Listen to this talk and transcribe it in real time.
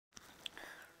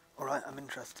Alright, I'm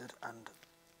interested, and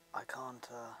I can't,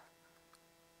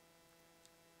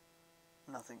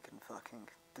 nothing can fucking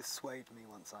dissuade me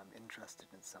once I'm interested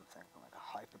in something, like a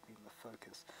hyper beam of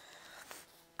focus.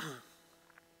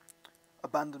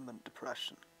 Abandonment,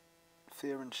 depression,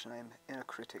 fear and shame, inner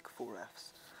critic,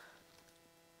 4Fs,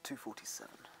 247.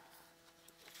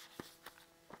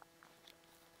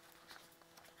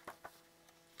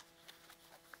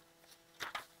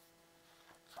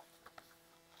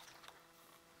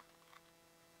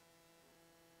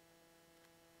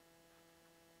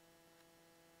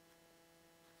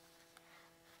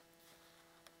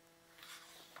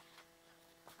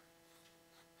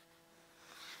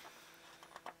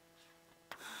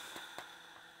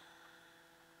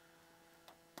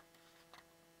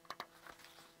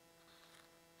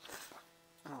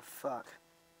 Oh fuck,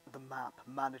 the map,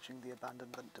 managing the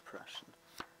abandonment depression.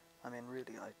 I mean,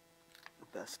 really, I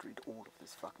best read all of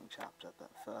this fucking chapter, but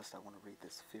first I want to read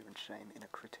this fear and shame, inner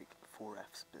critic,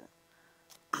 4Fs bit.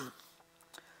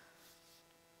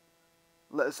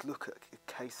 Let us look at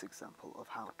a case example of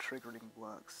how triggering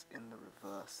works in the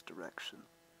reverse direction.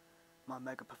 My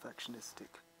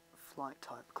mega-perfectionistic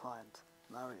flight-type client,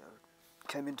 Mario,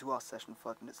 came into our session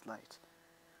 5 minutes late.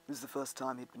 It was the first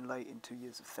time he'd been late in 2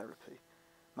 years of therapy.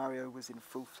 Mario was in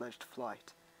full-fledged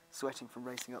flight, sweating from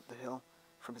racing up the hill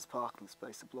from his parking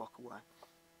space a block away.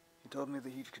 He told me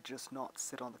that he could just not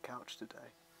sit on the couch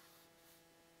today.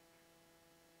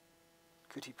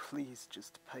 Could he please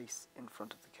just pace in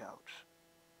front of the couch?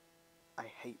 I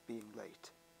hate being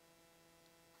late.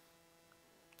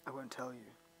 I won't tell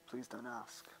you, please don't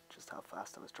ask, just how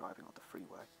fast I was driving on the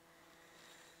freeway.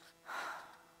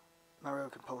 Mario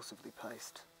compulsively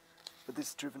paced, but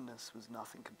this drivenness was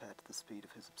nothing compared to the speed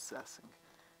of his obsessing,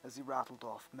 as he rattled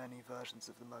off many versions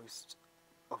of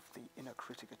the inner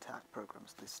critic attack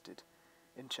programs listed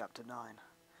in Chapter 9.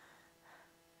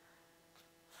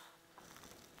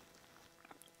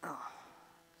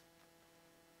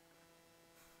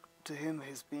 To him,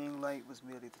 his being late was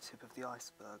merely the tip of the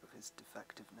iceberg of his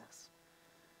defectiveness.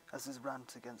 As his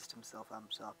rant against himself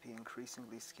amped up, he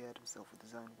increasingly scared himself with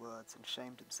his own words and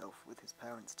shamed himself with his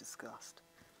parents' disgust.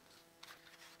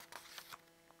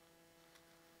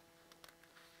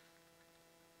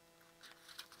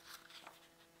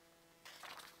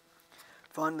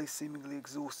 Finally, seemingly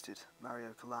exhausted, Mario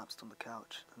collapsed on the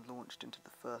couch and launched into the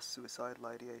first suicidal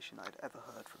ideation I had ever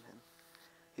heard from him.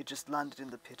 He had just landed in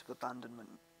the pit of the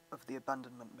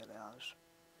abandonment mirage,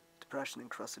 depression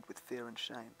encrusted with fear and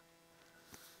shame.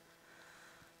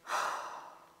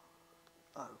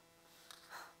 Oh.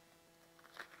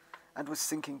 And was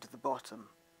sinking to the bottom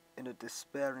in a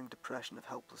despairing depression of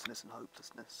helplessness and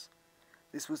hopelessness.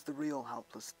 This was the real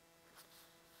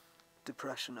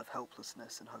depression of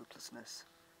helplessness and hopelessness.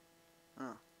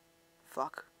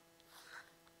 Fuck.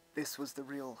 This was the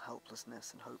real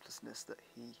helplessness and hopelessness that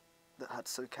had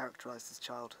so characterized his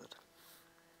childhood.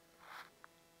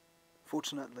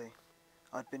 Fortunately,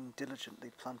 I'd been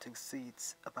diligently planting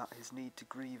seeds about his need to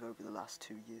grieve over the last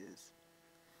 2 years.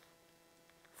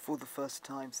 For the first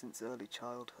time since early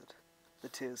childhood, the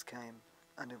tears came,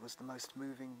 and it was the most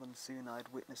moving monsoon I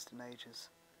had witnessed in ages.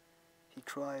 He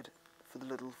cried for the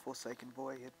little forsaken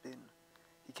boy he had been.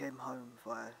 He came home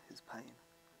via his pain,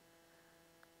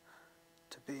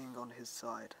 to being on his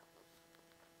side.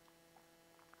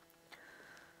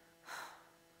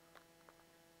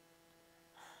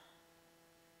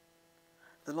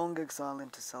 The long exile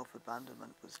into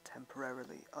self-abandonment was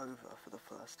temporarily over for the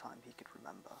first time he could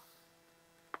remember.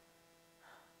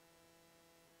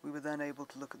 We were then able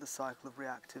to look at the cycle of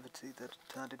reactivity that had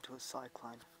turned into a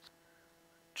cyclone,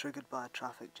 triggered by a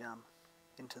traffic jam,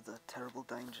 into the terrible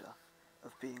danger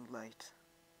of being late.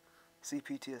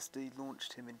 PTSD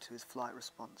launched him into his flight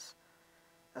response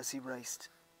as he raced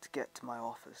to get to my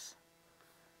office.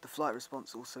 The flight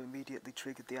response also immediately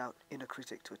triggered the inner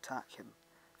critic to attack him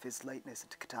for his lateness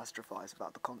and to catastrophize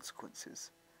about the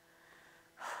consequences.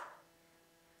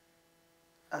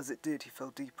 As it did, he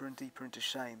fell deeper and deeper into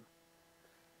shame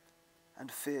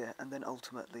and fear, and then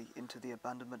ultimately into the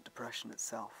abandonment depression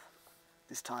itself.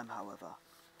 This time, however,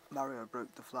 Mario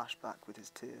broke the flashback with his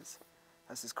tears,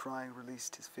 as his crying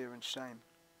released his fear and shame.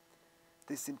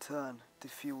 This in turn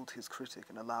defueled his critic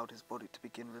and allowed his body to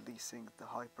begin releasing the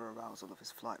hyper-arousal of his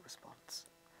flight response.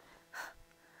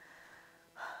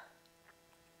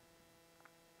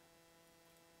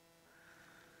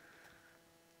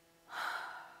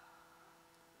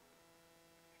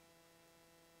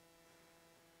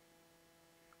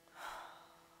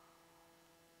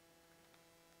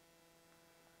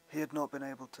 He had not been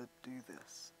able to do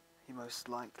this. He most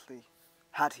likely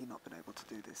Had he not been able to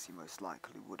do this, he most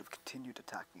likely would have continued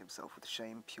attacking himself with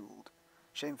shame-fueled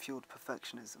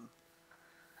perfectionism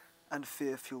and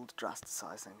fear-fueled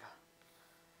drasticizing.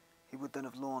 He would then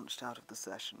have launched out of the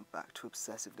session back to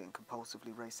obsessively and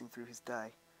compulsively racing through his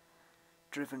day,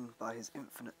 driven by his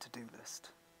infinite to-do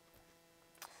list.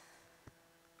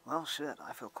 Well, shit,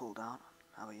 I feel called out.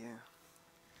 How are you?